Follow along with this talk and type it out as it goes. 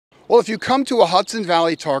Well, if you come to a Hudson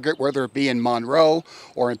Valley Target, whether it be in Monroe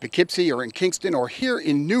or in Poughkeepsie or in Kingston or here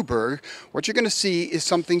in Newburgh, what you're going to see is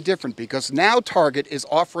something different, because now Target is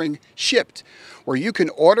offering Shipt, where you can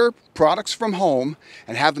order products from home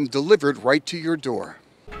and have them delivered right to your door.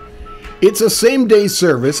 It's a same-day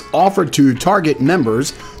service offered to Target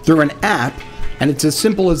members through an app, and it's as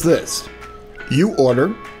simple as this. You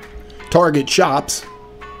order, Target shops,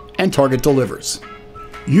 and Target delivers.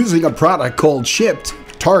 Using a product called Shipt,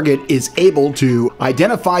 Target is able to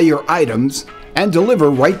identify your items and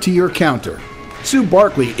deliver right to your counter. Sue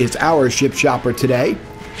Barkley is our Shipt shopper today.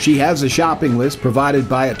 She has a shopping list provided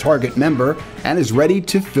by a Target member and is ready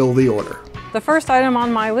to fill the order. The first item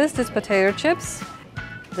on my list is potato chips.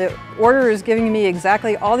 The order is giving me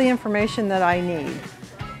exactly all the information that I need.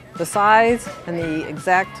 The size and the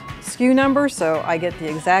exact SKU number, so I get the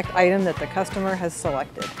exact item that the customer has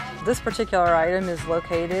selected. This particular item is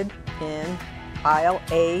located in aisle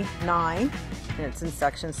A9, and it's in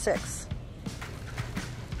section 6.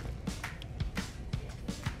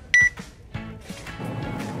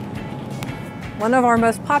 One of our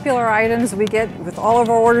most popular items we get with all of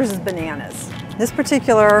our orders is bananas. This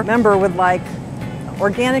particular member would like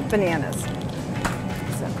organic bananas.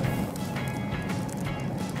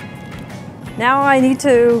 Now I need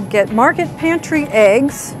to get Market Pantry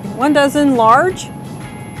eggs, 1 dozen large.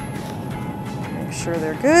 Make sure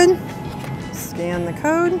they're good. Scan the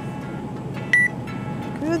code.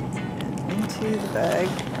 Good. And into the bag.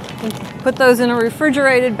 And put those in a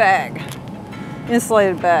refrigerated bag,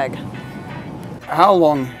 insulated bag. How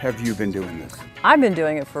long have you been doing this? I've been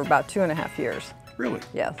doing it for about 2.5 years. Really?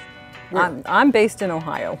 Yes. Where? I'm based in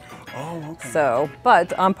Ohio. Oh, okay. So,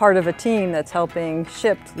 but I'm part of a team that's helping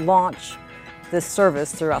Shipt launch this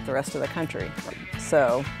service throughout the rest of the country.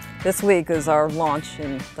 So this week is our launch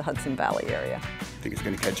in the Hudson Valley area. Think it's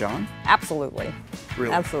going to catch on? Absolutely.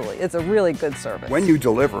 Really? Absolutely. It's a really good service. When you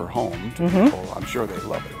deliver home to people, I'm sure they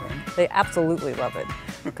love it, right? They absolutely love it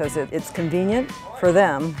because it's convenient for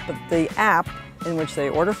them, but the app in which they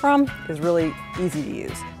order from is really easy to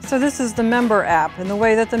use. So this is the member app, and the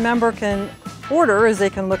way that the member can order is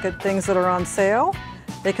they can look at things that are on sale.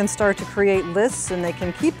 They can start to create lists, and they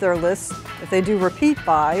can keep their lists if they do repeat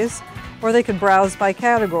buys, or they could browse by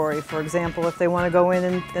category. For example, if they want to go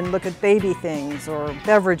in and look at baby things or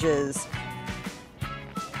beverages.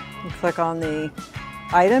 You click on the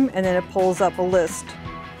item and then it pulls up a list.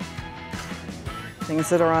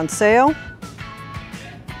 Things that are on sale.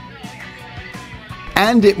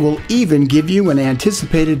 And it will even give you an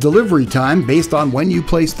anticipated delivery time based on when you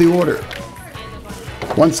place the order.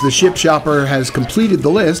 Once the Shipt shopper has completed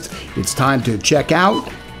the list, it's time to check out,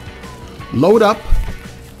 load up,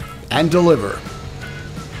 and deliver.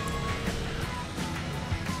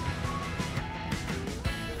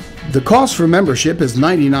 The cost for membership is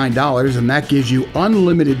 $99, and that gives you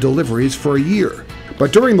unlimited deliveries for a year.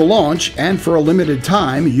 But during the launch and for a limited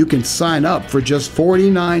time, you can sign up for just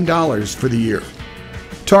 $49 for the year.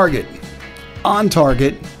 Target. On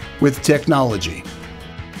target with technology.